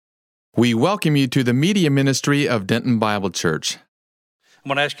We welcome you to the media ministry of Denton Bible Church. I'm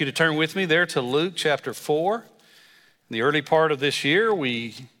going to ask you to turn with me there to Luke chapter 4. In the early part of this year,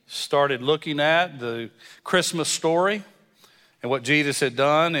 we started looking at the Christmas story and what Jesus had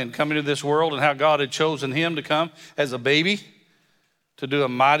done in coming to this world and how God had chosen him to come as a baby to do a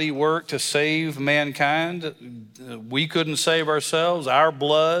mighty work to save mankind. We couldn't save ourselves. Our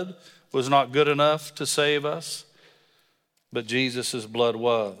blood was not good enough to save us, but Jesus' blood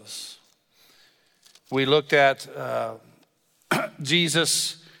was. We looked at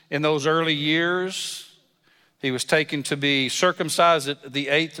Jesus in those early years. He was taken to be circumcised at the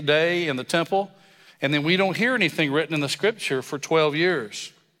 8th day in the temple. And then we don't hear anything written in the scripture for 12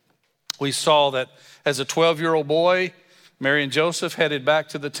 years. We saw that as a 12-year-old boy, Mary and Joseph headed back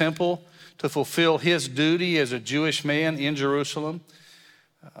to the temple to fulfill his duty as a Jewish man in Jerusalem.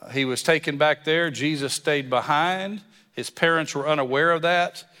 He was taken back there. Jesus stayed behind. His parents were unaware of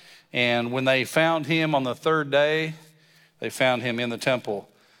that. And when they found him on the 3rd day, they found him in the temple,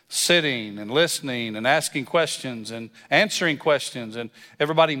 sitting and listening and asking questions and answering questions. And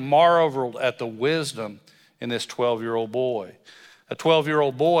everybody marveled at the wisdom in this 12-year-old boy. A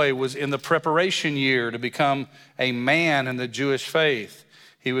 12-year-old boy was in the preparation year to become a man in the Jewish faith.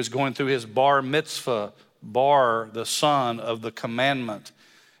 He was going through his bar mitzvah, bar, the son of the commandment.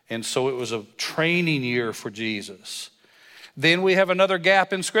 And so it was a training year for Jesus. Then we have another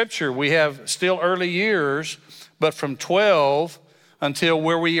gap in Scripture. We have still early years, but from 12 until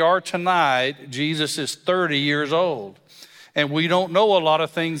where we are tonight, Jesus is 30 years old. And we don't know a lot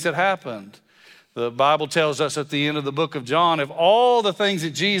of things that happened. The Bible tells us at the end of the book of John, if all the things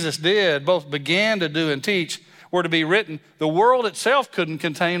that Jesus did, both began to do and teach, were to be written, the world itself couldn't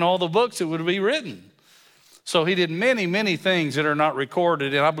contain all the books that would be written. So he did many, many things that are not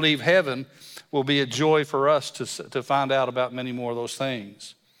recorded, and I believe heaven will be a joy for us to find out about many more of those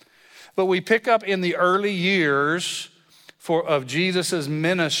things. But we pick up in the early years of Jesus'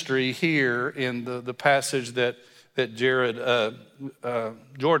 ministry here in the passage that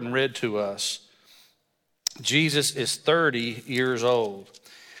Jordan read to us. Jesus is 30 years old.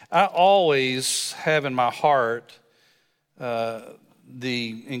 I always have in my heart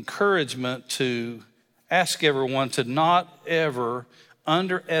the encouragement to ask everyone to not ever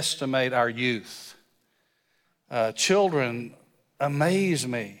underestimate our youth. Children amaze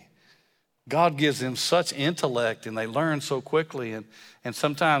me. God gives them such intellect and they learn so quickly. And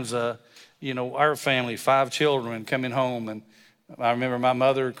sometimes, our family, 5 children coming home, and I remember my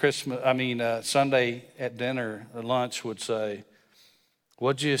mother Sunday at dinner, at lunch would say,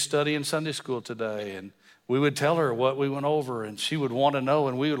 "What'd you study in Sunday school today?" And we would tell her what we went over, and she would want to know,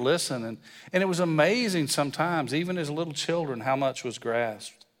 and we would listen. And it was amazing sometimes, even as little children, how much was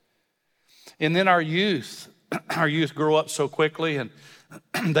grasped. And then our youth grow up so quickly, and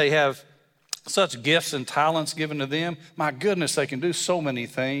they have such gifts and talents given to them. My goodness, they can do so many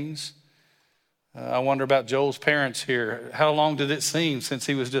things. I wonder about Joel's parents here. How long did it seem since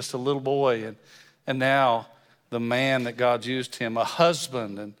he was just a little boy, and now the man that God's used him, a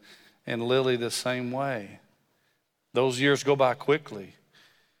husband, and Lily the same way. Those years go by quickly.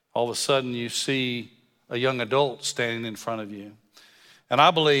 All of a sudden you see a young adult standing in front of you. And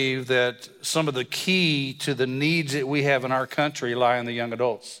I believe that some of the key to the needs that we have in our country lie in the young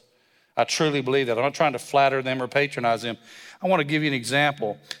adults. I truly believe that. I'm not trying to flatter them or patronize them. I want to give you an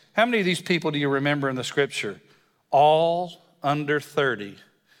example. How many of these people do you remember in the scripture? All under 30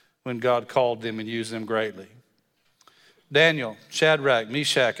 when God called them and used them greatly. Daniel, Shadrach,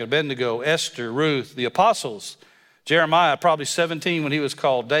 Meshach, Abednego, Esther, Ruth, the apostles, Jeremiah, probably 17 when he was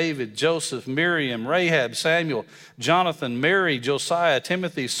called, David, Joseph, Miriam, Rahab, Samuel, Jonathan, Mary, Josiah,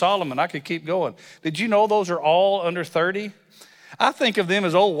 Timothy, Solomon. I could keep going. Did you know those are all under 30? I think of them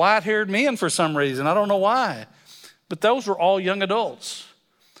as old white-haired men for some reason. I don't know why. But those were all young adults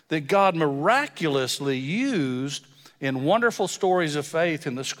that God miraculously used in wonderful stories of faith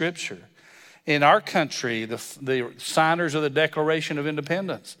in the scripture. In our country, the signers of the Declaration of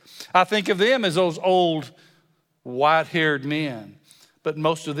Independence. I think of them as those old white-haired men, but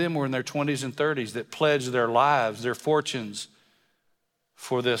most of them were in their 20s and 30s that pledged their lives, their fortunes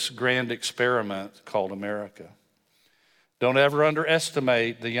for this grand experiment called America. Don't ever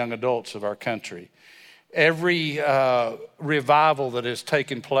underestimate the young adults of our country. Every revival that has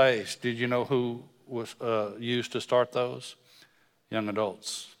taken place, did you know who was used to start those? Young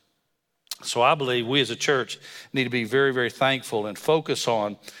adults. So I believe we as a church need to be very, very thankful and focus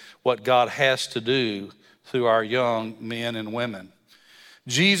on what God has to do through our young men and women.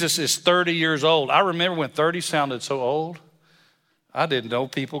 Jesus is 30 years old. I remember when 30 sounded so old. I didn't know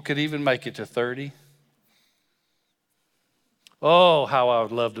people could even make it to 30. Oh, how I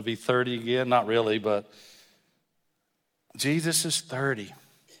would love to be 30 again. Not really, but Jesus is 30.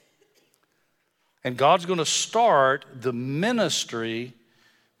 And God's going to start the ministry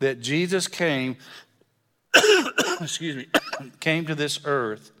that Jesus came, came to this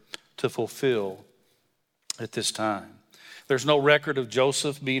earth to fulfill at this time. There's no record of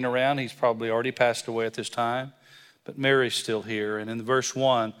Joseph being around. He's probably already passed away at this time. But Mary's still here. And in verse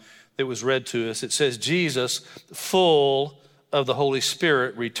 1 that was read to us, it says, Jesus, full of the Holy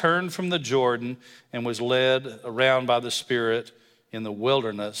Spirit, returned from the Jordan and was led around by the Spirit in the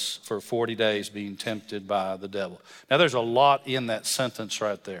wilderness for 40 days, being tempted by the devil. Now, there's a lot in that sentence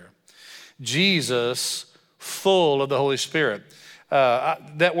right there. Jesus, full of the Holy Spirit.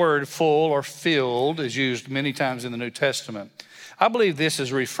 That word full or filled is used many times in the New Testament. I believe this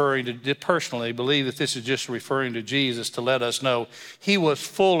is referring to, personally, believe that this is just referring to Jesus to let us know he was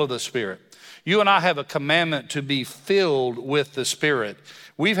full of the Spirit. You and I have a commandment to be filled with the Spirit.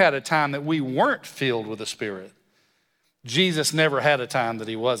 We've had a time that we weren't filled with the Spirit. Jesus never had a time that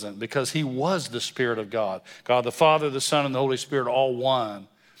he wasn't, because he was the Spirit of God. God the Father, the Son, and the Holy Spirit, all one.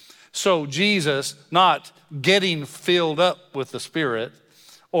 So Jesus, not getting filled up with the Spirit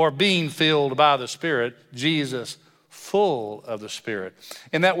or being filled by the Spirit, Jesus full of the Spirit.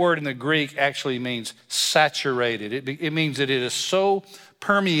 And that word in the Greek actually means saturated. It means that it is so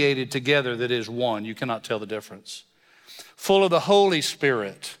permeated together that it is one. You cannot tell the difference. Full of the Holy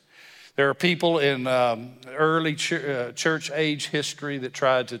Spirit. There are people in early church age history that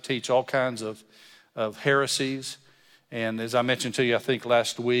tried to teach all kinds of heresies. And as I mentioned to you, I think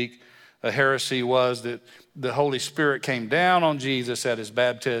last week, a heresy was that the Holy Spirit came down on Jesus at his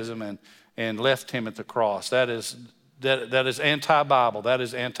baptism and left him at the cross. That is anti-Bible. That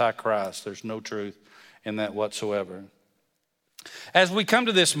is anti-Christ. There's no truth in that whatsoever. As we come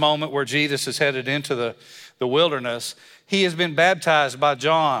to this moment where Jesus is headed into the wilderness, he has been baptized by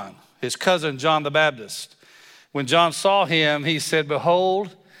John, his cousin John the Baptist. When John saw him, he said,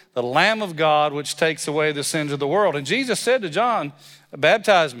 "Behold, the Lamb of God, which takes away the sins of the world." And Jesus said to John,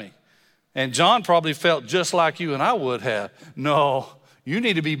 "Baptize me." And John probably felt just like you and I would have. "No, you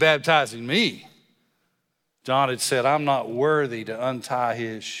need to be baptizing me." John had said, "I'm not worthy to untie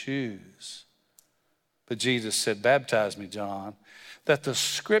his shoes." But Jesus said, "Baptize me, John, that the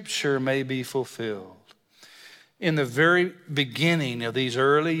scripture may be fulfilled." In the very beginning of these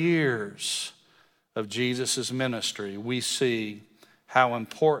early years of Jesus' ministry, we see how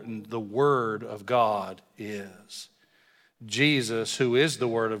important the Word of God is. Jesus, who is the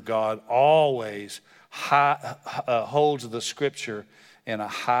Word of God, always holds the Scripture in a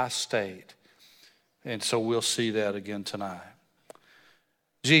high state. And so we'll see that again tonight.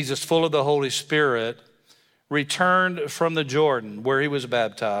 Jesus, full of the Holy Spirit, returned from the Jordan where he was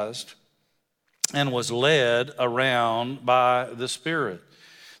baptized and was led around by the Spirit.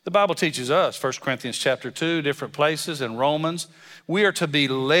 The Bible teaches us, 1 Corinthians chapter 2, different places, in Romans, we are to be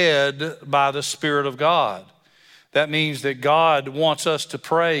led by the Spirit of God. That means that God wants us to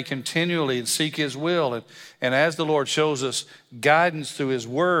pray continually and seek his will. And as the Lord shows us guidance through his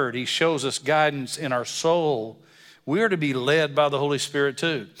word, he shows us guidance in our soul. We are to be led by the Holy Spirit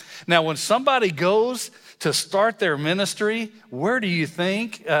too. Now, when somebody goes to start their ministry, where do you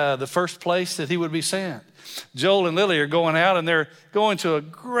think the first place that he would be sent? Joel and Lily are going out and they're going to a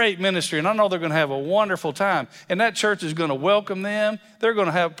great ministry, and I know they're going to have a wonderful time. And that church is going to welcome them. They're going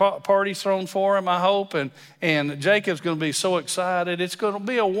to have parties thrown for them, I hope. And Jacob's going to be so excited. It's going to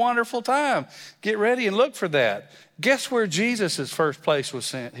be a wonderful time. Get ready and look for that. Guess where Jesus' first place was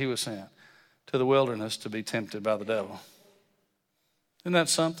sent? He was sent to the wilderness to be tempted by the devil. Isn't that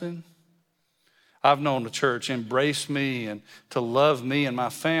something? I've known the church embrace me and to love me and my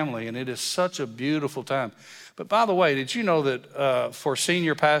family, and it is such a beautiful time. But by the way, did you know that for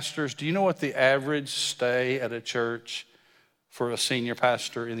senior pastors, do you know what the average stay at a church for a senior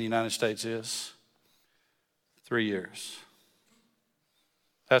pastor in the United States is? 3 years.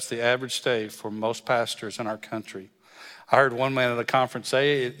 That's the average stay for most pastors in our country. I heard one man at a conference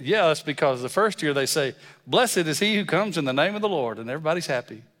say, yeah, that's because the first year they say, "Blessed is he who comes in the name of the Lord," and everybody's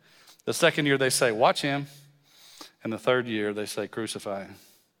happy. The second year they say, "Watch him." And the third year they say, "Crucify him."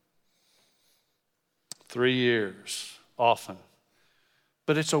 3 years, often.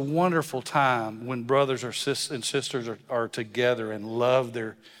 But it's a wonderful time when brothers and sisters are together and love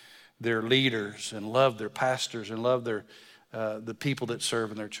their leaders and love their pastors and love the people that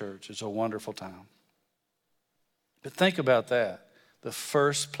serve in their church. It's a wonderful time. But think about that. The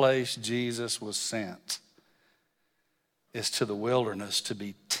first place Jesus was sent is to the wilderness to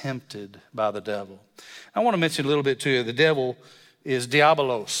be tempted by the devil. I want to mention a little bit to you. The devil is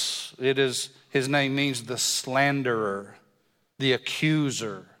diabolos. His name means the slanderer. the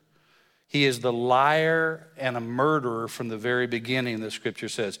accuser. He is the liar and a murderer from the very beginning, the scripture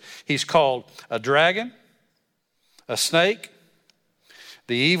says. He's called a dragon, a snake,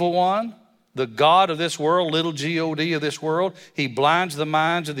 the evil one, the god of this world, little G-O-D of this world. He blinds the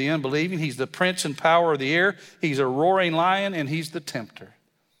minds of the unbelieving. He's the prince and power of the air. He's a roaring lion, and he's the tempter.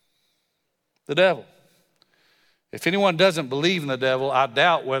 The devil. If anyone doesn't believe in the devil, I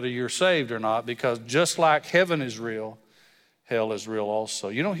doubt whether you're saved or not, because just like heaven is real, hell is real also.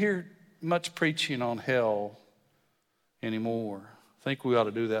 You don't hear much preaching on hell anymore. I think we ought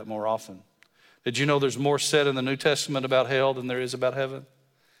to do that more often. Did you know there's more said in the New Testament about hell than there is about heaven?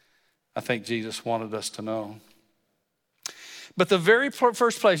 I think Jesus wanted us to know. But the very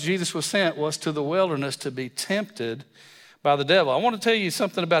first place Jesus was sent was to the wilderness to be tempted by the devil. I want to tell you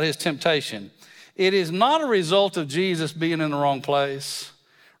something about his temptation. It is not a result of Jesus being in the wrong place,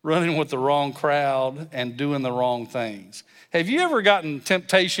 running with the wrong crowd, and doing the wrong things. Have you ever gotten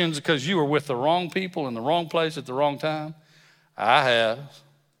temptations because you were with the wrong people in the wrong place at the wrong time? I have.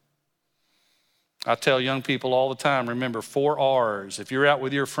 I tell young people all the time, remember 4 R's. If you're out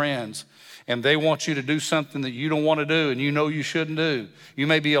with your friends and they want you to do something that you don't want to do and you know you shouldn't do, you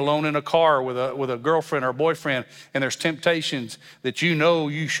may be alone in a car with a girlfriend or a boyfriend, and there's temptations that you know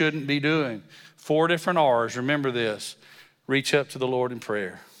you shouldn't be doing. 4 different R's. Remember this. Reach up to the Lord in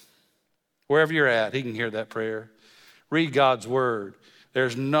prayer. Wherever you're at, he can hear that prayer. Read God's word.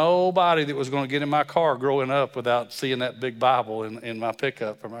 There's nobody that was going to get in my car growing up without seeing that big Bible in my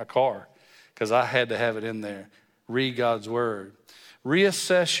pickup or my car, because I had to have it in there. Read God's word.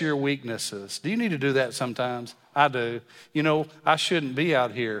 Reassess your weaknesses. Do you need to do that sometimes? I do. You know, I shouldn't be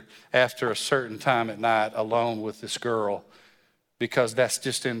out here after a certain time at night alone with this girl, because that's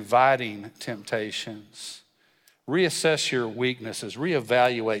just inviting temptations. Reassess your weaknesses.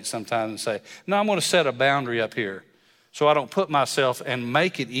 Reevaluate sometimes and say, no, I'm going to set a boundary up here so I don't put myself and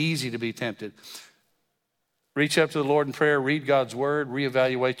make it easy to be tempted. Reach up to the Lord in prayer, read God's word,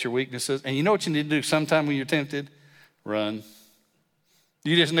 reevaluate your weaknesses. And you know what you need to do sometime when you're tempted? Run.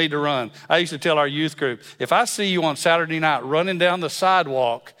 You just need to run. I used to tell our youth group, if I see you on Saturday night running down the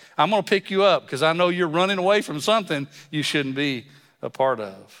sidewalk, I'm going to pick you up because I know you're running away from something you shouldn't be a part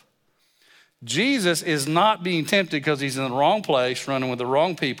of. Jesus is not being tempted because he's in the wrong place, running with the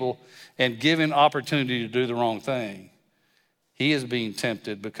wrong people, and given opportunity to do the wrong thing. He is being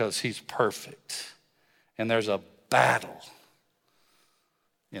tempted because he's perfect. And there's a battle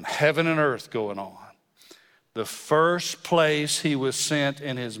in heaven and earth going on. The first place he was sent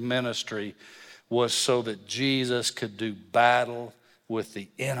in his ministry was so that Jesus could do battle with the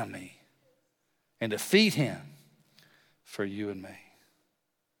enemy and defeat him for you and me.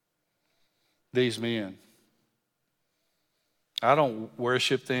 These men, I don't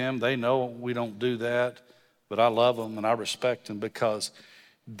worship them. They know we don't do that, but I love them and I respect them because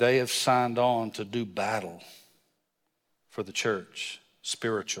they have signed on to do battle for the church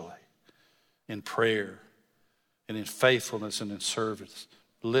spiritually, in prayer, and in faithfulness and in service.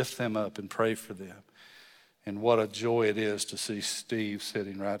 Lift them up and pray for them. And what a joy it is to see Steve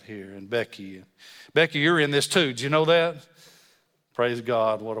sitting right here, and Becky. Becky, you're in this too. Did you know that? Praise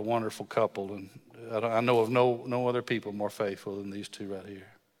God, what a wonderful couple. And I know of no other people more faithful than these two right here.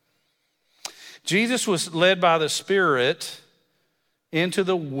 Jesus was led by the Spirit into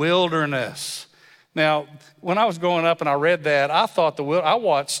the wilderness. Now, when I was growing up and I read that, I thought I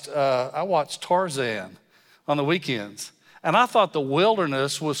watched Tarzan on the weekends, and I thought the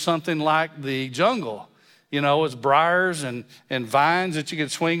wilderness was something like the jungle. You know, it's briars and vines that you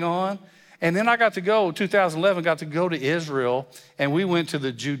could swing on. And then I 2011, got to go to Israel, and we went to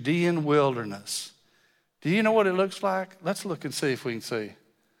the Judean wilderness. Do you know what it looks like? Let's look and see if we can see.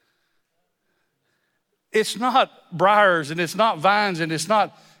 It's not briars, and it's not vines, and it's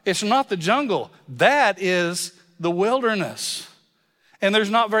not the jungle. That is the wilderness. And there's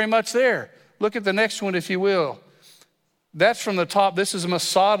not very much there. Look at the next one, if you will. That's from the top. This is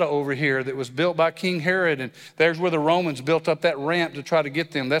Masada over here that was built by King Herod. And there's where the Romans built up that ramp to try to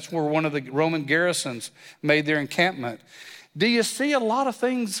get them. That's where one of the Roman garrisons made their encampment. Do you see a lot of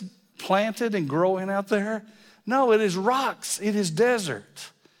things planted and growing out there? No, it is rocks. It is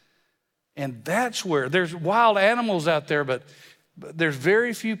desert. And that's where there's wild animals out there, but there's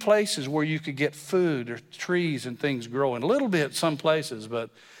very few places where you could get food or trees and things growing. A little bit some places, but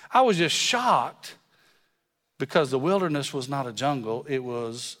I was just shocked because the wilderness was not a jungle, it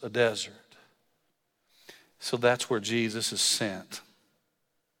was a desert. So that's where Jesus is sent.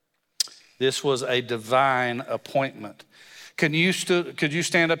 This was a divine appointment. Could you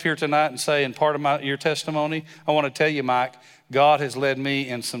stand up here tonight and say, in part of your testimony, I want to tell you, Mike, God has led me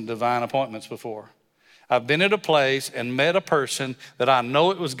in some divine appointments before. I've been at a place and met a person that I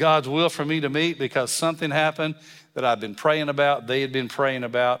know it was God's will for me to meet because something happened that I've been praying about, they had been praying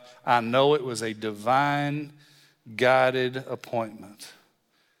about. I know it was a divine guided appointment.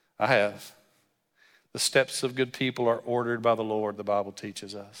 I have. The steps of good people are ordered by the Lord, the Bible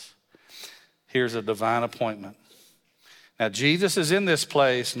teaches us. Here's a divine appointment. Now, Jesus is in this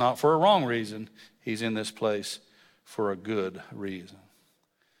place not for a wrong reason. He's in this place for a good reason.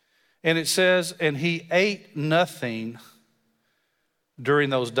 And it says, and he ate nothing during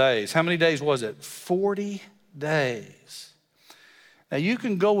those days. How many days was it? 40 days. Now, you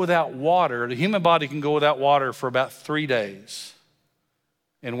can go without water. The human body can go without water for about 3 days.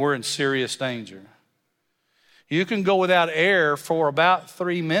 And we're in serious danger. You can go without air for about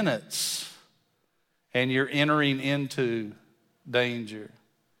 3 minutes. And you're entering into danger.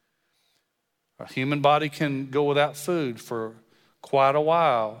 A human body can go without food for quite a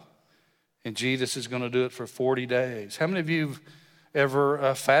while, and Jesus is going to do it for 40 days. How many of you have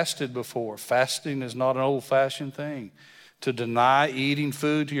ever fasted before? Fasting is not an old-fashioned thing. To deny eating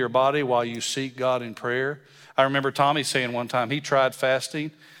food to your body while you seek God in prayer. I remember Tommy saying one time he tried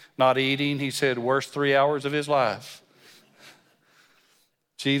fasting, not eating. He said, worst 3 hours of his life.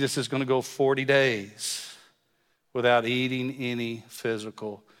 Jesus is going to go 40 days without eating any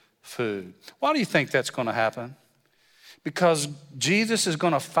physical food. Why do you think that's going to happen? Because Jesus is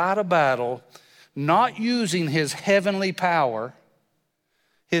going to fight a battle not using his heavenly power,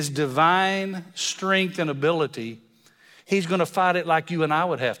 his divine strength and ability. He's going to fight it like you and I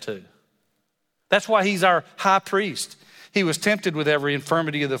would have to. That's why he's our high priest. He was tempted with every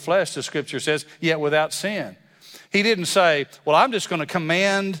infirmity of the flesh, the scripture says, yet without sin. He didn't say, well, I'm just going to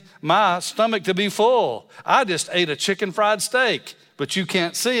command my stomach to be full. I just ate a chicken fried steak, but you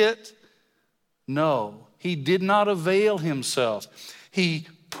can't see it. No, he did not avail himself. He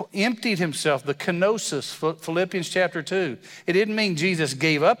emptied himself, the kenosis, Philippians chapter 2. It didn't mean Jesus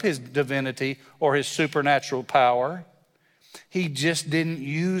gave up his divinity or his supernatural power. He just didn't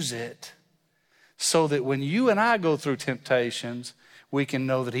use it so that when you and I go through temptations, we can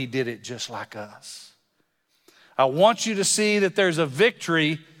know that he did it just like us. I want you to see that there's a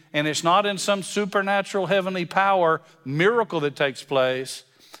victory, and it's not in some supernatural heavenly power miracle that takes place.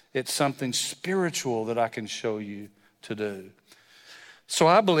 It's something spiritual that I can show you to do. So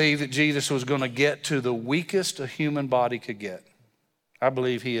I believe that Jesus was going to get to the weakest a human body could get. I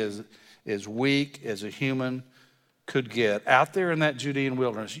believe he is as weak as a human could get out there in that Judean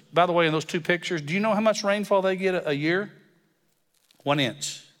wilderness. By the way, in those two pictures, do you know how much rainfall they get a year? 1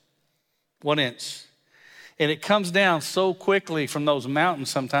 inch. 1 inch. And it comes down so quickly from those mountains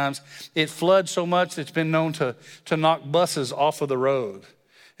sometimes. It floods so much that it's been known to knock buses off of the road.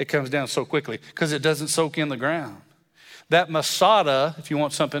 It comes down so quickly because it doesn't soak in the ground. That Masada, if you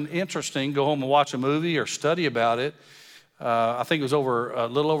want something interesting, go home and watch a movie or study about it. I think it was a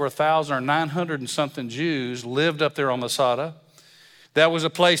little over 1,000 or 900 and something Jews lived up there on Masada. That was a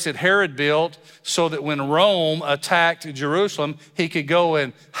place that Herod built so that when Rome attacked Jerusalem, he could go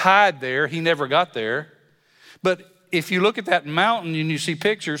and hide there. He never got there. But if you look at that mountain and you see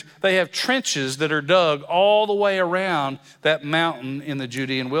pictures, they have trenches that are dug all the way around that mountain in the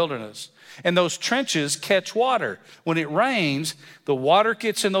Judean wilderness. And those trenches catch water. When it rains, the water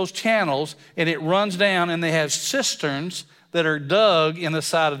gets in those channels and it runs down, and they have cisterns that are dug in the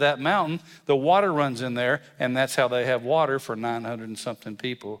side of that mountain. The water runs in there, and that's how they have water for 900 and something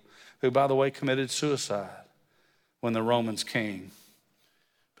people who, by the way, committed suicide when the Romans came.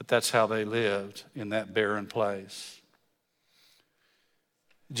 But that's how they lived in that barren place.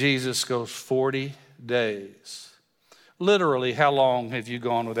 Jesus goes 40 days. Literally, how long have you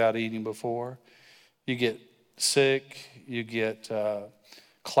gone without eating before? You get sick, you get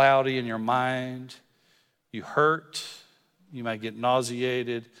cloudy in your mind, you hurt, you might get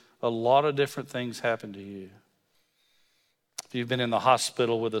nauseated. A lot of different things happen to you. If you've been in the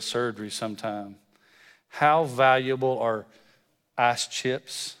hospital with a surgery sometime, how valuable are ice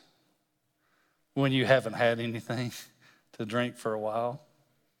chips when you haven't had anything to drink for a while?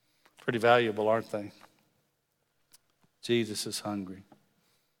 Pretty valuable, aren't they? Jesus is hungry.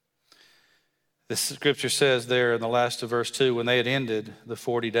 This scripture says there in the last of verse 2, when they had ended the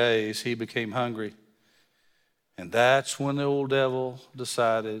 40 days, he became hungry. And that's when the old devil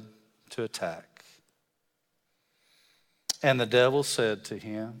decided to attack. And the devil said to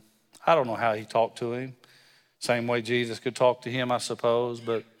him, I don't know how he talked to him. Same way Jesus could talk to him, I suppose.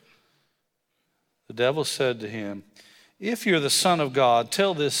 But the devil said to him, if you're the Son of God,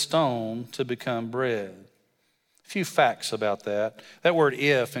 tell this stone to become bread. A few facts about that. That word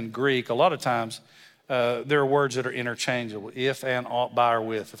if in Greek, a lot of times there are words that are interchangeable. If and ought by or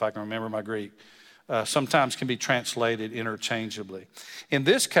with, if I can remember my Greek. sometimes can be translated interchangeably. In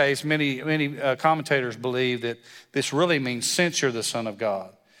this case, many commentators believe that this really means since you're the Son of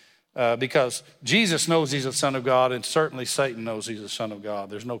God. Because Jesus knows he's the Son of God, and certainly Satan knows he's the Son of God.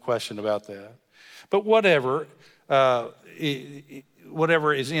 There's no question about that. But whatever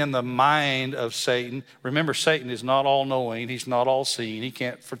is in the mind of Satan, remember, Satan is not all-knowing. He's not all-seeing. He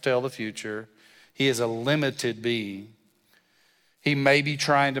can't foretell the future. He is a limited being. He may be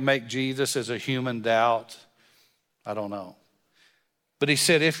trying to make Jesus as a human doubt. I don't know. But he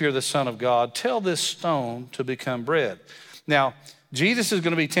said, if you're the Son of God, tell this stone to become bread. Now, Jesus is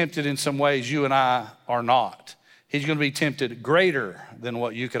going to be tempted in some ways you and I are not. He's going to be tempted greater than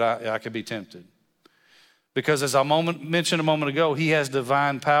what I could be tempted. Because as I mentioned a moment ago, he has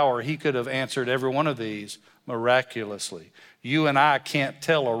divine power. He could have answered every one of these miraculously. You and I can't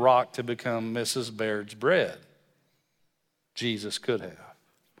tell a rock to become Mrs. Baird's bread. Jesus could have.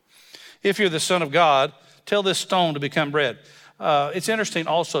 If you're the Son of God, tell this stone to become bread. It's interesting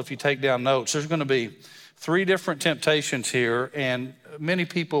also, if you take down notes, there's going to be 3 different temptations here, and many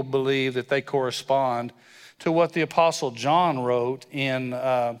people believe that they correspond to what the Apostle John wrote in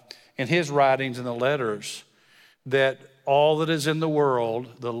his writings and the letters, that all that is in the world,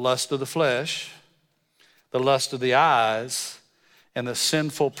 the lust of the flesh, the lust of the eyes, and the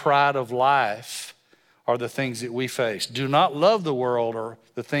sinful pride of life are the things that we face. Do not love the world or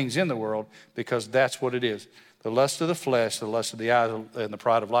the things in the world, because that's what it is. The lust of the flesh, the lust of the eyes, and the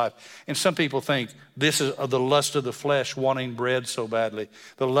pride of life. And some people think this is the lust of the flesh, wanting bread so badly.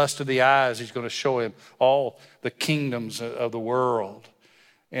 The lust of the eyes, he's going to show him all the kingdoms of the world.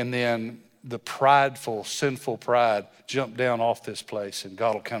 And then the prideful, sinful pride, jump down off this place, and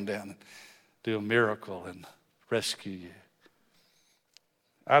God will come down and do a miracle and rescue you.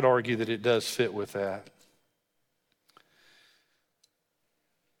 I'd argue that it does fit with that.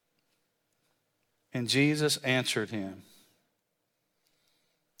 And Jesus answered him,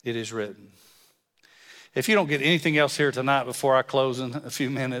 it is written. If you don't get anything else here tonight before I close in a few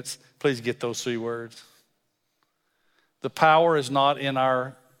minutes, please get those 3 words. The power is not in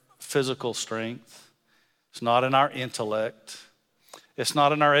our physical strength. It's not in our intellect. It's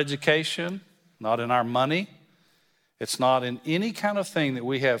not in our education, not in our money. It's not in any kind of thing that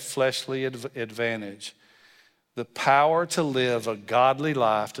we have fleshly advantage. The power to live a godly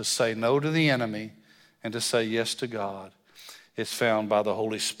life, to say no to the enemy, and to say yes to God, is found by the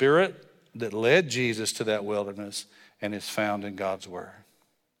Holy Spirit that led Jesus to that wilderness, and is found in God's word.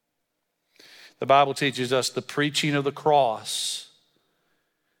 The Bible teaches us the preaching of the cross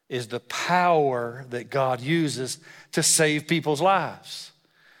is the power that God uses to save people's lives.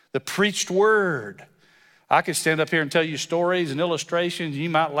 The preached word. I could stand up here and tell you stories and illustrations. You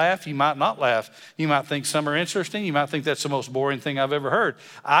might laugh, you might not laugh. You might think some are interesting. You might think that's the most boring thing I've ever heard.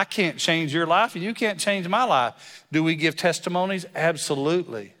 I can't change your life, and you can't change my life. Do we give testimonies?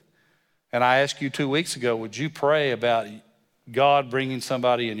 Absolutely. And I asked you 2 weeks ago, would you pray about God bringing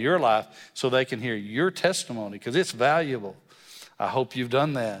somebody in your life so they can hear your testimony? Because it's valuable. I hope you've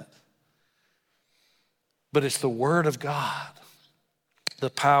done that. But it's the word of God. The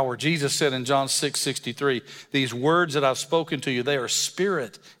power. Jesus said in John 6:63, these words that I've spoken to you, they are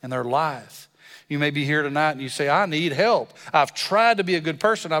spirit and they're life. You may be here tonight and you say, I need help. I've tried to be a good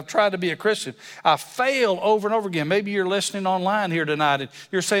person. I've tried to be a Christian. I fail over and over again. Maybe you're listening online here tonight and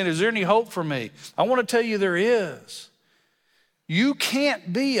you're saying, is there any hope for me? I want to tell you there is. You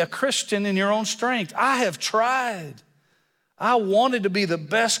can't be a Christian in your own strength. I have tried. I wanted to be the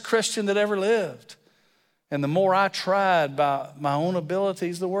best Christian that ever lived. And the more I tried by my own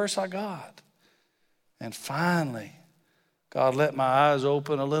abilities, the worse I got. And finally, God let my eyes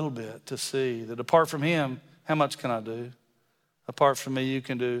open a little bit to see that apart from him, how much can I do? Apart from me, you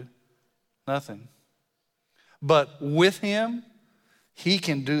can do nothing. But with him, he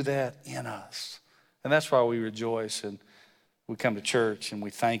can do that in us. And that's why we rejoice and we come to church and we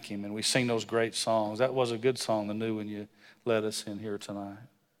thank him and we sing those great songs. That was a good song, the new one you led us in here tonight.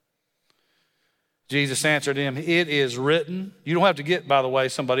 Jesus answered him, it is written. You don't have to get, by the way,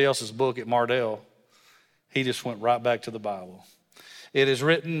 somebody else's book at Mardell. He just went right back to the Bible. It is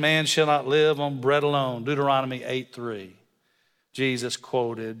written, man shall not live on bread alone. Deuteronomy 8:3. Jesus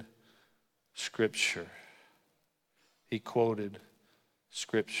quoted Scripture. He quoted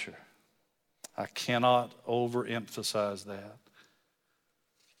Scripture. I cannot overemphasize that.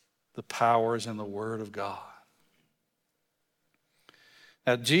 The power is in the Word of God.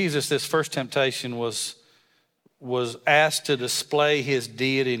 Now, Jesus, this first temptation was asked to display his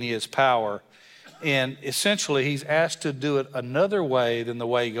deity and his power. And essentially, he's asked to do it another way than the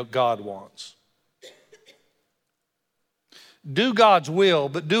way God wants. Do God's will,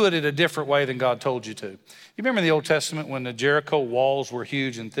 but do it in a different way than God told you to. You remember in the Old Testament when the Jericho walls were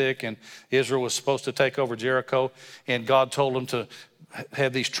huge and thick and Israel was supposed to take over Jericho, and God told them to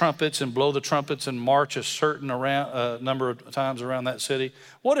have these trumpets and blow the trumpets and march a certain number of times around that city?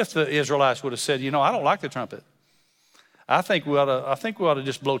 What if the Israelites would have said, I don't like the trumpet. I think we ought to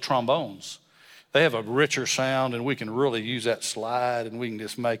just blow trombones. They have a richer sound and we can really use that slide and we can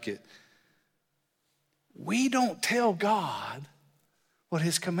just make it. We don't tell God what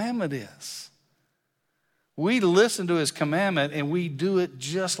his commandment is. We listen to his commandment and we do it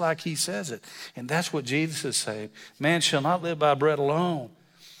just like he says it. And that's what Jesus is saying. Man shall not live by bread alone.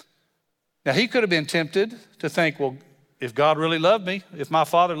 Now, he could have been tempted to think, well, if God really loved me, if my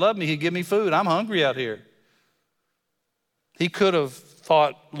Father loved me, he'd give me food. I'm hungry out here. He could have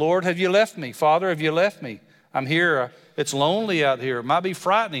thought, Lord, have you left me? Father, have you left me? I'm here. It's lonely out here. It might be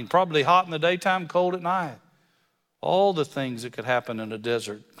frightening, probably hot in the daytime, cold at night. All the things that could happen in a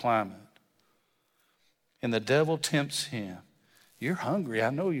desert climate. And the devil tempts him. You're hungry, I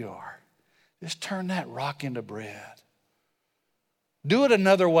know you are. Just turn that rock into bread. Do it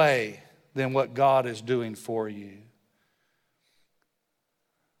another way than what God is doing for you.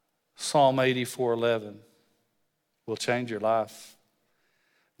 Psalm 84:11 will change your life.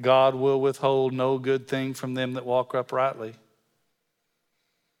 God will withhold no good thing from them that walk uprightly.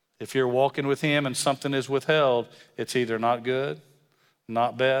 If you're walking with him and something is withheld, it's either not good,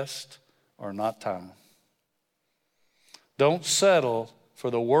 not best, or not time. Don't settle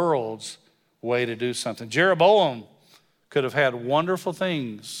for the world's way to do something. Jeroboam could have had wonderful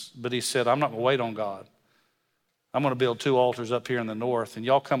things, but he said, I'm not going to wait on God. I'm going to build 2 altars up here in the north, and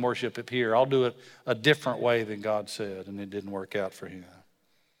y'all come worship up here. I'll do it a different way than God said, and it didn't work out for him.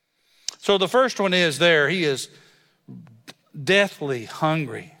 So the first one is there. He is deathly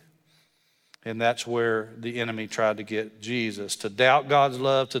hungry. And that's where the enemy tried to get Jesus, to doubt God's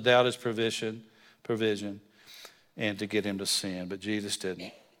love, to doubt his provision, and to get him to sin. But Jesus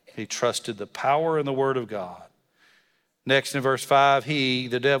didn't. He trusted the power and the word of God. Next in verse 5,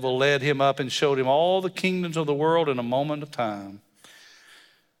 the devil, led him up and showed him all the kingdoms of the world in a moment of time.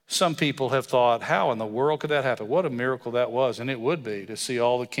 Some people have thought, how in the world could that happen? What a miracle that was. And it would be to see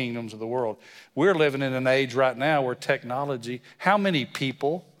all the kingdoms of the world. We're living in an age right now where technology, how many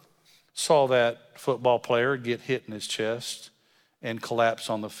people saw that football player get hit in his chest and collapse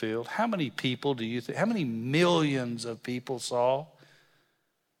on the field? How many people do you think, how many millions of people saw?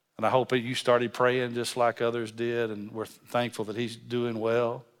 And I hope that you started praying just like others did, and we're thankful that he's doing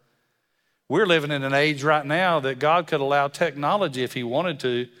well. We're living in an age right now that God could allow technology, if he wanted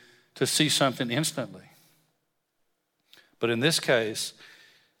to see something instantly. But in this case,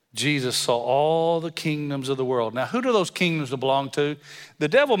 Jesus saw all the kingdoms of the world. Now, who do those kingdoms belong to? The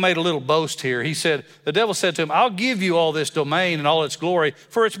devil made a little boast here. The devil said to him, I'll give you all this domain and all its glory,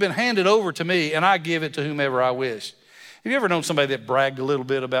 for it's been handed over to me, and I give it to whomever I wish. Have you ever known somebody that bragged a little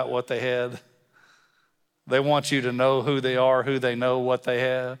bit about what they had? They want you to know who they are, who they know, what they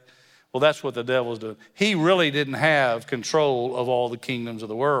have. Well, that's what the devil's doing. He really didn't have control of all the kingdoms of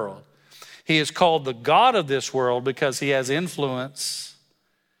the world. He is called the God of this world because he has influence.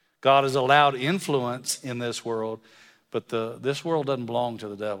 God has allowed influence in this world, but this world doesn't belong to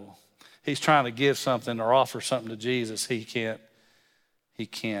the devil. He's trying to give something or offer something to Jesus he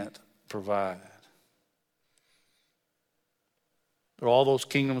can't provide. Do all those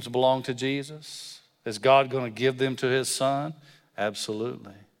kingdoms belong to Jesus? Is God going to give them to his son?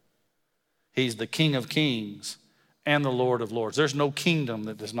 Absolutely. He's the King of kings and the Lord of lords. There's no kingdom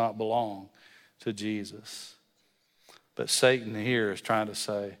that does not belong to Jesus. But Satan here is trying to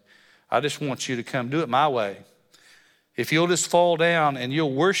say, I just want you to come do it my way. If you'll just fall down and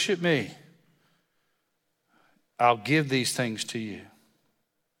you'll worship me, I'll give these things to you.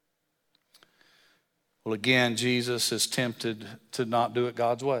 Well, again, Jesus is tempted to not do it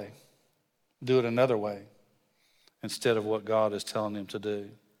God's way. Do it another way instead of what God is telling him to do.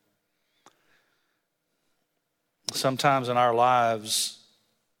 Sometimes in our lives,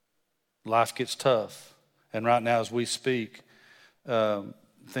 life gets tough. And right now as we speak,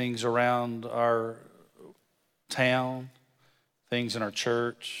 things around our town, things in our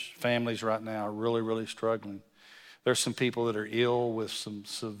church, families right now are really, really struggling. There's some people that are ill with some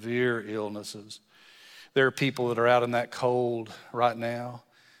severe illnesses. There are people that are out in that cold right now.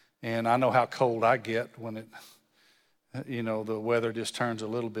 And I know how cold I get when the weather just turns a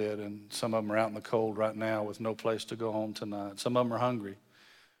little bit, and some of them are out in the cold right now with no place to go home tonight. Some of them are hungry.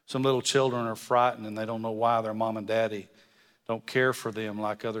 Some little children are frightened and they don't know why their mom and daddy don't care for them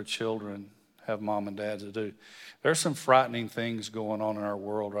like other children have mom and dads to do. There's some frightening things going on in our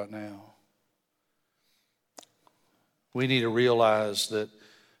world right now. We need to realize that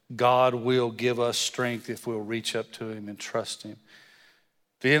God will give us strength if we'll reach up to him and trust him.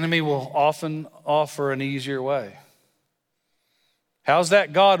 The enemy will often offer an easier way. How's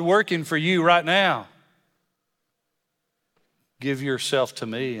that God working for you right now? Give yourself to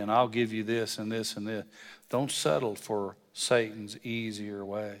me and I'll give you this and this and this. Don't settle for Satan's easier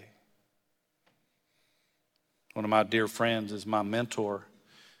way. One of my dear friends is my mentor,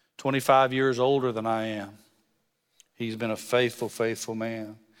 25 years older than I am. He's been a faithful, faithful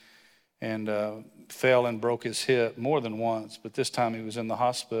man, and fell and broke his hip more than once, but this time he was in the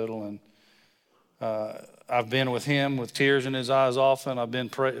hospital, and I've been with him with tears in his eyes often. I've been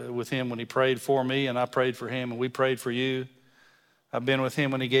with him when he prayed for me, and I prayed for him, and we prayed for you. I've been with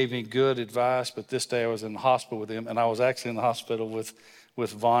him when he gave me good advice, but this day I was in the hospital with him, and I was actually in the hospital with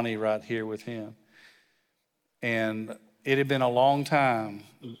Vonnie right here with him. And it had been a long time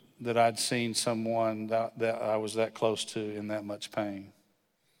that I'd seen someone that I was that close to in that much pain.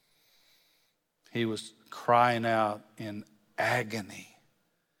 He was crying out in agony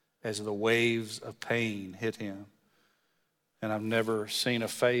as the waves of pain hit him. And I've never seen a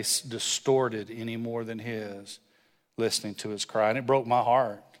face distorted any more than his, listening to his cry. And it broke my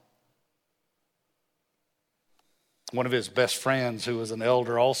heart. One of his best friends, who was an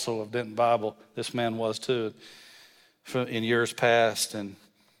elder also of Denton Bible, this man was too, in years past, and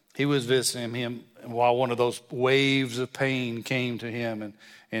he was visiting him while one of those waves of pain came to him,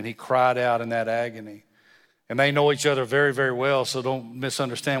 and he cried out in that agony. And they know each other very, very well, so don't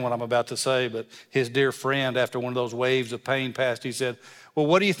misunderstand what I'm about to say. But his dear friend, after one of those waves of pain passed, he said, "Well,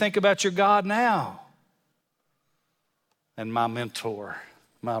 what do you think about your God now?" And my mentor,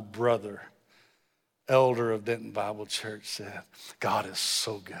 my brother, elder of Denton Bible Church said, "God is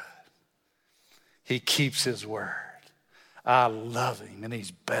so good. He keeps his word. I love him, and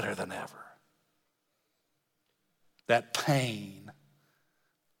he's better than ever." That pain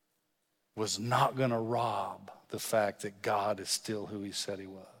was not going to rob the fact that God is still who he said he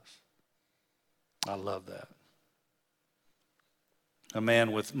was. I love that. A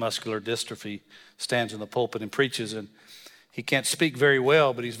man with muscular dystrophy stands in the pulpit and preaches, and he can't speak very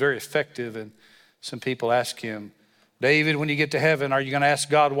well, but he's very effective. And some people ask him, "David, when you get to heaven, are you going to ask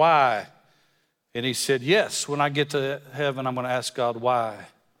God why?" And he said, "Yes, when I get to heaven, I'm going to ask God, why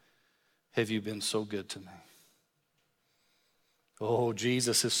have you been so good to me?" Oh,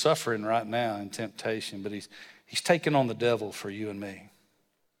 Jesus is suffering right now in temptation, but he's taking on the devil for you and me.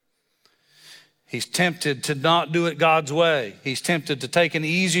 He's tempted to not do it God's way. He's tempted to take an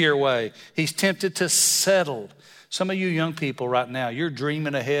easier way. He's tempted to settle. Some of you young people right now, you're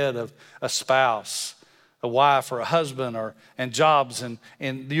dreaming ahead of a spouse, a wife, or a husband, and jobs and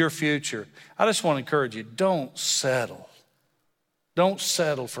your future. I just want to encourage you, don't settle. Don't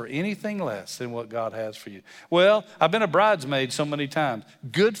settle for anything less than what God has for you. Well, I've been a bridesmaid so many times.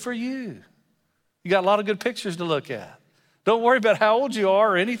 Good for you. You got a lot of good pictures to look at. Don't worry about how old you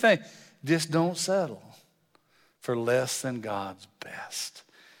are or anything. Just don't settle for less than God's best,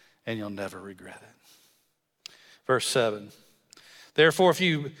 and you'll never regret it. Verse 7. Therefore, if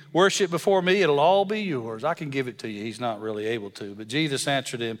you worship before me, it'll all be yours. I can give it to you. He's not really able to. But Jesus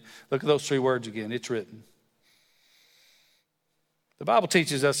answered him. Look at those three words again. It's written. The Bible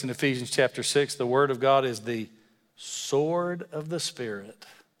teaches us in Ephesians chapter 6, the word of God is the sword of the Spirit.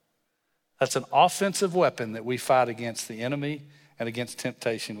 That's an offensive weapon that we fight against the enemy and against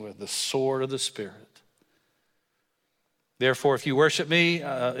temptation with, the sword of the Spirit. Therefore, if you worship me,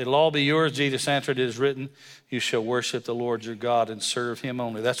 it'll all be yours. Jesus answered, it is written, you shall worship the Lord your God and serve him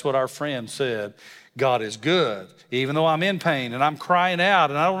only. That's what our friend said. God is good. Even though I'm in pain and I'm crying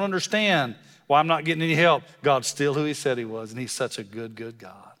out and I don't understand why I'm not getting any help, God's still who he said he was, and he's such a good, good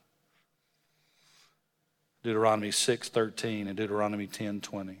God. Deuteronomy 6:13 and Deuteronomy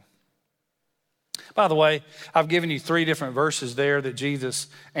 10:20. By the way, I've given you three different verses there that Jesus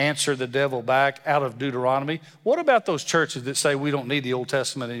answered the devil back out of Deuteronomy. What about those churches that say we don't need the Old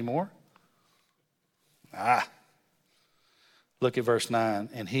Testament anymore? Look at verse 9.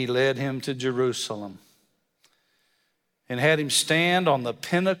 And he led him to Jerusalem and had him stand on the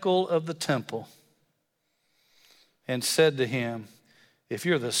pinnacle of the temple and said to him, if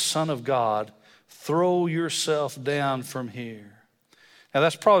you're the Son of God, throw yourself down from here. Now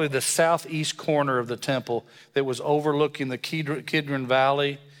that's probably the southeast corner of the temple that was overlooking the Kidron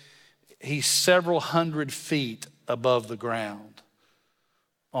Valley. He's several hundred feet above the ground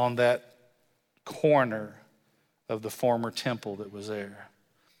on that corner of the former temple that was there.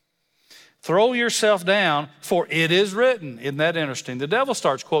 Throw yourself down, for it is written. Isn't that interesting? The devil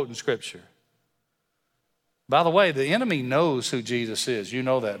starts quoting scripture. By the way, the enemy knows who Jesus is. You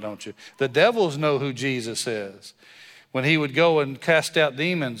know that, don't you? The devils know who Jesus is. When he would go and cast out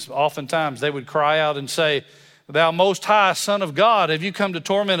demons, oftentimes they would cry out and say, "Thou most high Son of God, have you come to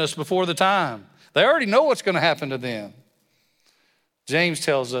torment us before the time?" They already know what's going to happen to them. James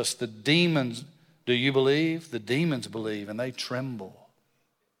tells us the demons, do you believe? The demons believe and they tremble.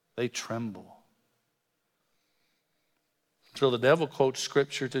 They tremble. Until the devil quotes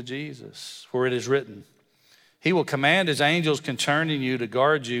scripture to Jesus, where it is written, "He will command his angels concerning you to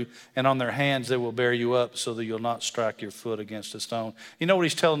guard you, and on their hands they will bear you up so that you'll not strike your foot against a stone." You know what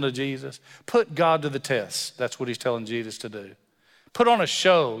he's telling to Jesus? Put God to the test. That's what he's telling Jesus to do. Put on a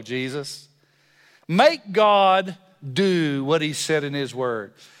show, Jesus. Make God do what he said in his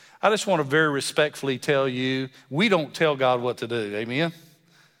word. I just want to very respectfully tell you, we don't tell God what to do, amen?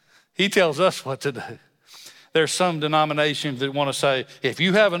 He tells us what to do. There's some denominations that want to say, if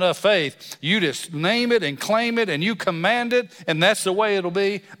you have enough faith, you just name it and claim it and you command it and that's the way it'll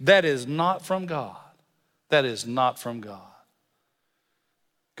be. That is not from God. That is not from God.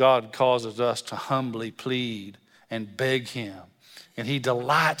 God causes us to humbly plead and beg him, and he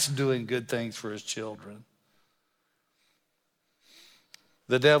delights doing good things for his children.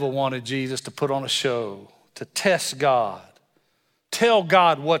 The devil wanted Jesus to put on a show, to test God, tell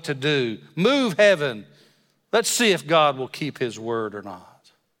God what to do, move heaven. Let's see if God will keep his word or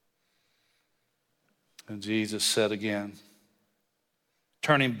not. And Jesus said again,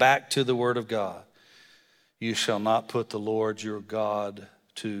 turning back to the word of God, "You shall not put the Lord your God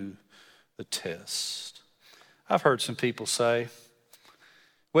to the test." I've heard some people say,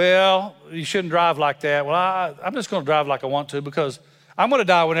 "Well, you shouldn't drive like that." Well, I'm just going to drive like I want to because I'm going to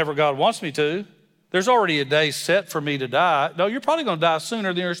die whenever God wants me to. There's already a day set for me to die. No, you're probably going to die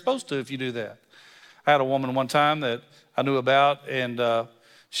sooner than you're supposed to if you do that. I had a woman one time that I knew about, and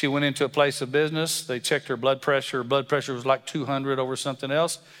she went into a place of business. They checked her blood pressure. Her blood pressure was like 200 over something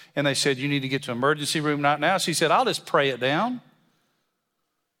else. And they said, "You need to get to emergency room right now." She said, "I'll just pray it down."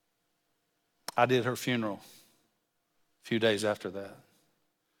 I did her funeral a few days after that.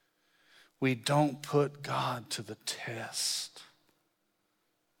 We don't put God to the test.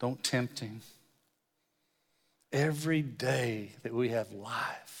 Don't tempt him. Every day that we have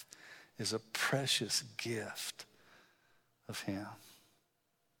life is a precious gift of him.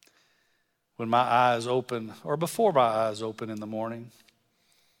 When my eyes open, or before my eyes open in the morning,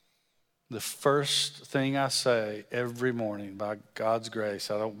 the first thing I say every morning, by God's grace,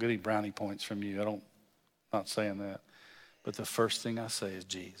 I don't get any brownie points from you. I'm not saying that. But the first thing I say is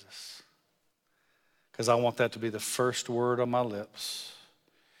Jesus. Because I want that to be the first word on my lips.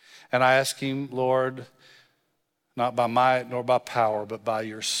 And I ask him, "Lord, not by might nor by power, but by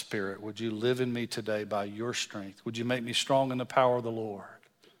your Spirit, would you live in me today by your strength? Would you make me strong in the power of the Lord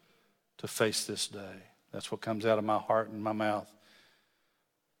to face this day?" That's what comes out of my heart and my mouth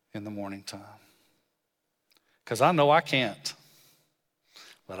in the morning time. Because I know I can't,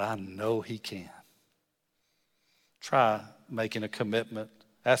 but I know he can. Try making a commitment.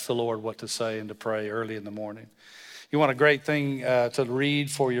 Ask the Lord what to say and to pray early in the morning. You want a great thing to read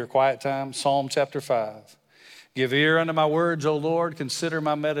for your quiet time? Psalm chapter 5. "Give ear unto my words, O Lord. Consider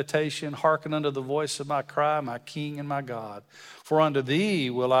my meditation. Hearken unto the voice of my cry, my King and my God. For unto thee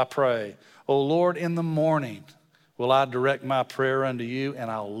will I pray. O Lord, in the morning will I direct my prayer unto you,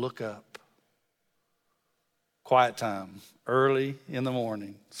 and I'll look up." Quiet time, early in the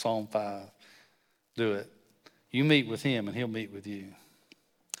morning, Psalm 5. Do it. You meet with him, and he'll meet with you.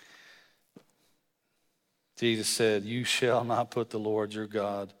 Jesus said, "You shall not put the Lord your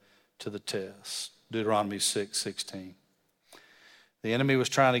God to the test." Deuteronomy 6:16. The enemy was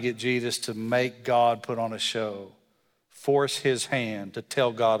trying to get Jesus to make God put on a show, force his hand to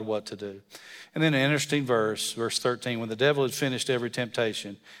tell God what to do. And then an interesting verse, verse 13, when the devil had finished every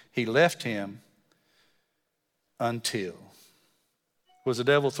temptation, he left him until. Was the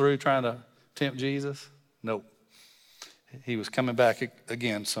devil through trying to tempt Jesus? Nope. He was coming back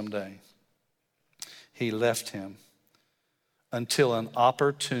again someday. He left him until an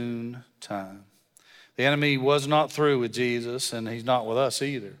opportune time. The enemy was not through with Jesus, and he's not with us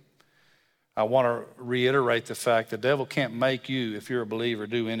either. I want to reiterate the fact the devil can't make you, if you're a believer,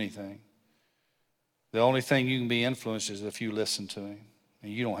 do anything. The only thing you can be influenced is if you listen to him.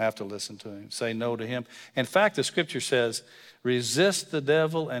 And you don't have to listen to him. Say no to him. In fact, the scripture says, resist the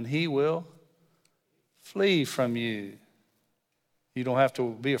devil and he will flee from you. You don't have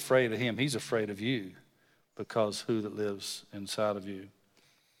to be afraid of him. He's afraid of you because who that lives inside of you.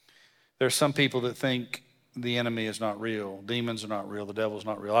 There's some people that think the enemy is not real. Demons are not real. The devil's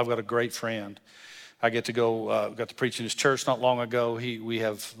not real. I've got a great friend. I get to go, got to preach in his church not long ago. We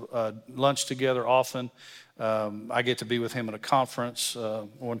have lunch together often. I get to be with him at a conference at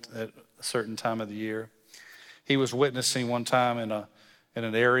a certain time of the year. He was witnessing one time in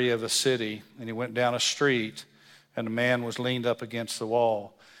an area of a city, and he went down a street, and a man was leaned up against the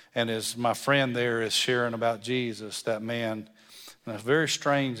wall. And as my friend there is sharing about Jesus, that man, in a very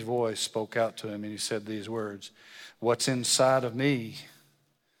strange voice, spoke out to him, and he said these words, "What's inside of me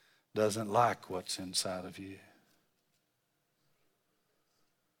doesn't like what's inside of you."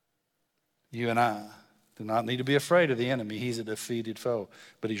 You and I do not need to be afraid of the enemy. He's a defeated foe,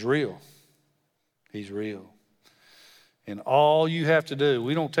 but he's real. He's real. And all you have to do,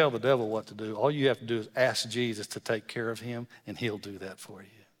 we don't tell the devil what to do. All you have to do is ask Jesus to take care of him, and he'll do that for you.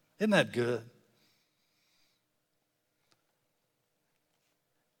 Isn't that good?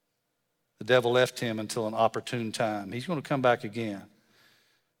 The devil left him until an opportune time. He's going to come back again,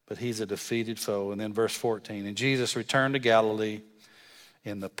 but he's a defeated foe. And then verse 14, and Jesus returned to Galilee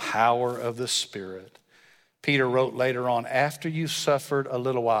in the power of the Spirit. Peter wrote later on, after you've suffered a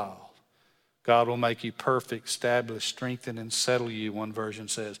little while, God will make you perfect, establish, strengthen, and settle you, one version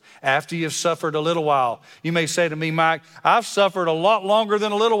says. After you've suffered a little while. You may say to me, Mike, I've suffered a lot longer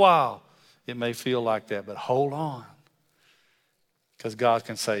than a little while. It may feel like that, but hold on. Because God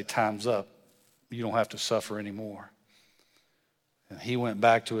can say, time's up. You don't have to suffer anymore. And he went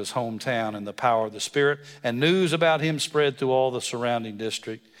back to his hometown in the power of the Spirit, and news about him spread through all the surrounding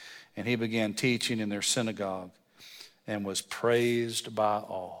district. And he began teaching in their synagogue and was praised by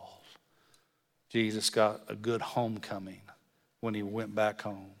all. Jesus got a good homecoming when he went back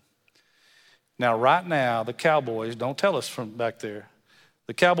home. Now, right now, the Cowboys, don't tell us from back there,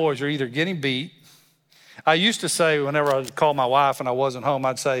 the Cowboys are either getting beat. I used to say, whenever I would call my wife and I wasn't home,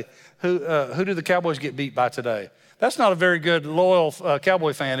 I'd say, who do the Cowboys get beat by today? That's not a very good, loyal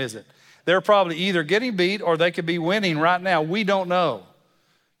Cowboy fan, is it? They're probably either getting beat or they could be winning right now. We don't know.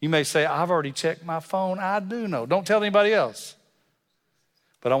 You may say, I've already checked my phone. I do know. Don't tell anybody else.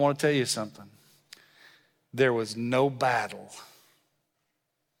 But I want to tell you something. There was no battle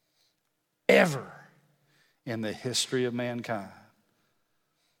ever in the history of mankind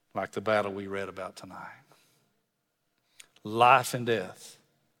like the battle we read about tonight. Life and death,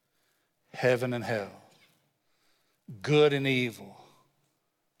 heaven and hell, good and evil,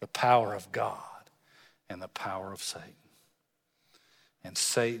 the power of God and the power of Satan. And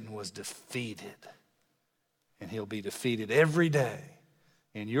Satan was defeated, and he'll be defeated every day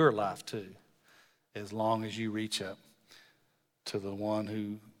in your life too, as long as you reach up to the one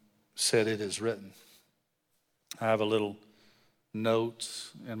who said it is written. I have a little note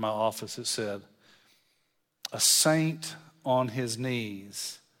in my office that said, a saint on his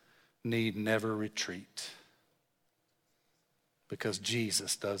knees need never retreat because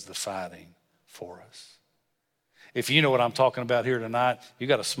Jesus does the fighting for us. If you know what I'm talking about here tonight, you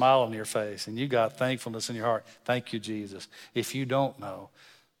got a smile on your face and you got thankfulness in your heart. Thank you, Jesus. If you don't know,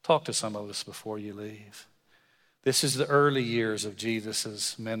 talk to some of us before you leave. This is the early years of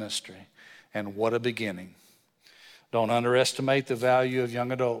Jesus' ministry, and what a beginning. Don't underestimate the value of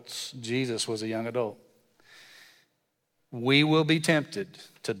young adults. Jesus was a young adult. We will be tempted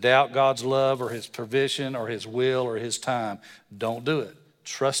to doubt God's love or his provision or his will or his time. Don't do it.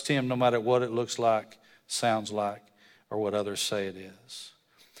 Trust him no matter what it looks like, sounds like, or what others say it is.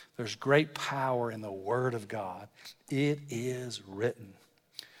 There's great power in the Word of God. It is written.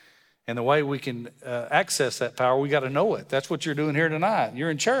 And the way we can access that power, we got to know it. That's what you're doing here tonight.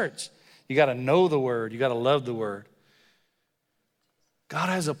 You're in church. You got to know the Word. You got to love the Word. God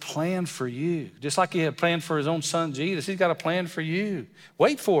has a plan for you. Just like he had a plan for his own son, Jesus, he's got a plan for you.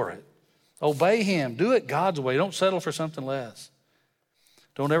 Wait for it. Obey him. Do it God's way. Don't settle for something less.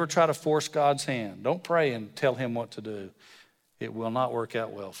 Don't ever try to force God's hand. Don't pray and tell him what to do. It will not work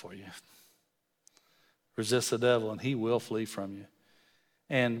out well for you. Resist the devil and he will flee from you.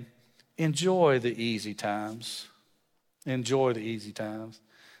 And enjoy the easy times. Enjoy the easy times.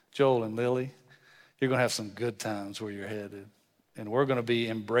 Joel and Lily, you're going to have some good times where you're headed. And we're going to be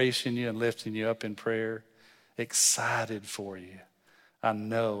embracing you and lifting you up in prayer. Excited for you. I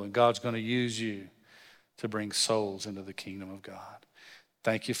know. And God's going to use you to bring souls into the kingdom of God.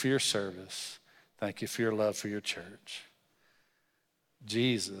 Thank you for your service. Thank you for your love for your church.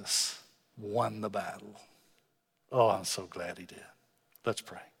 Jesus won the battle. Oh, I'm so glad he did. Let's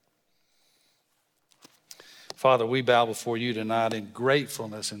pray. Father, we bow before you tonight in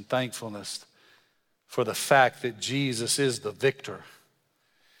gratefulness and thankfulness for the fact that Jesus is the victor.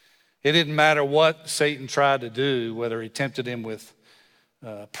 It didn't matter what Satan tried to do, whether he tempted him with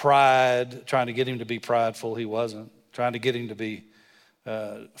pride, trying to get him to be prideful, he wasn't. Trying to get him to be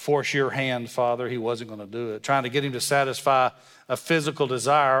force your hand, Father, he wasn't going to do it. Trying to get him to satisfy a physical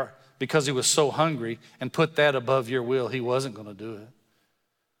desire because he was so hungry and put that above your will, he wasn't going to do it.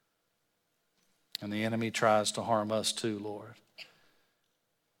 And the enemy tries to harm us too, Lord.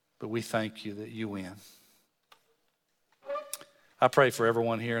 But we thank you that you win. I pray for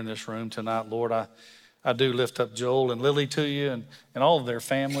everyone here in this room tonight, Lord. I do lift up Joel and Lily to you and all of their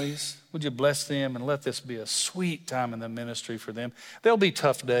families. Would you bless them and let this be a sweet time in the ministry for them. There'll be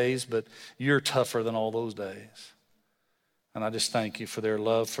tough days, but you're tougher than all those days. And I just thank you for their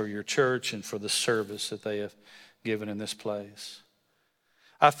love for your church and for the service that they have given in this place.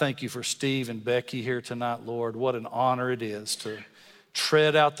 I thank you for Steve and Becky here tonight, Lord. What an honor it is to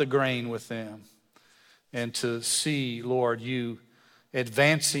tread out the grain with them and to see, Lord, you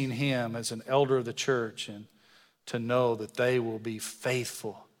advancing him as an elder of the church and to know that they will be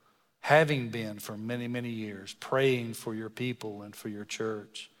faithful, having been for many, many years, praying for your people and for your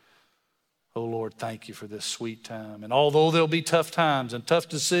church. Oh, Lord, thank you for this sweet time. And although there'll be tough times and tough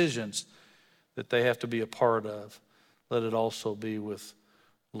decisions that they have to be a part of, let it also be with,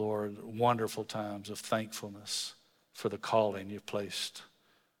 Lord, wonderful times of thankfulness for the calling you've placed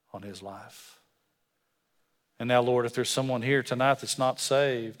on his life. And now, Lord, if there's someone here tonight that's not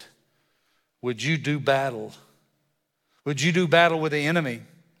saved, would you do battle? Would you do battle with the enemy?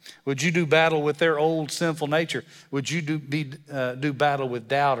 Would you do battle with their old sinful nature? Would you do battle with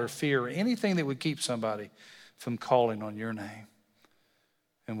doubt or fear or anything that would keep somebody from calling on your name?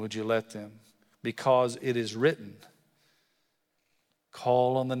 And would you let them? Because it is written,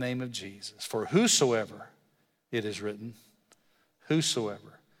 call on the name of Jesus. For whosoever, it is written,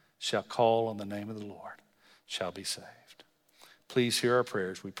 whosoever shall call on the name of the Lord shall be saved. Please hear our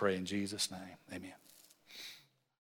prayers, we pray in Jesus' name. Amen.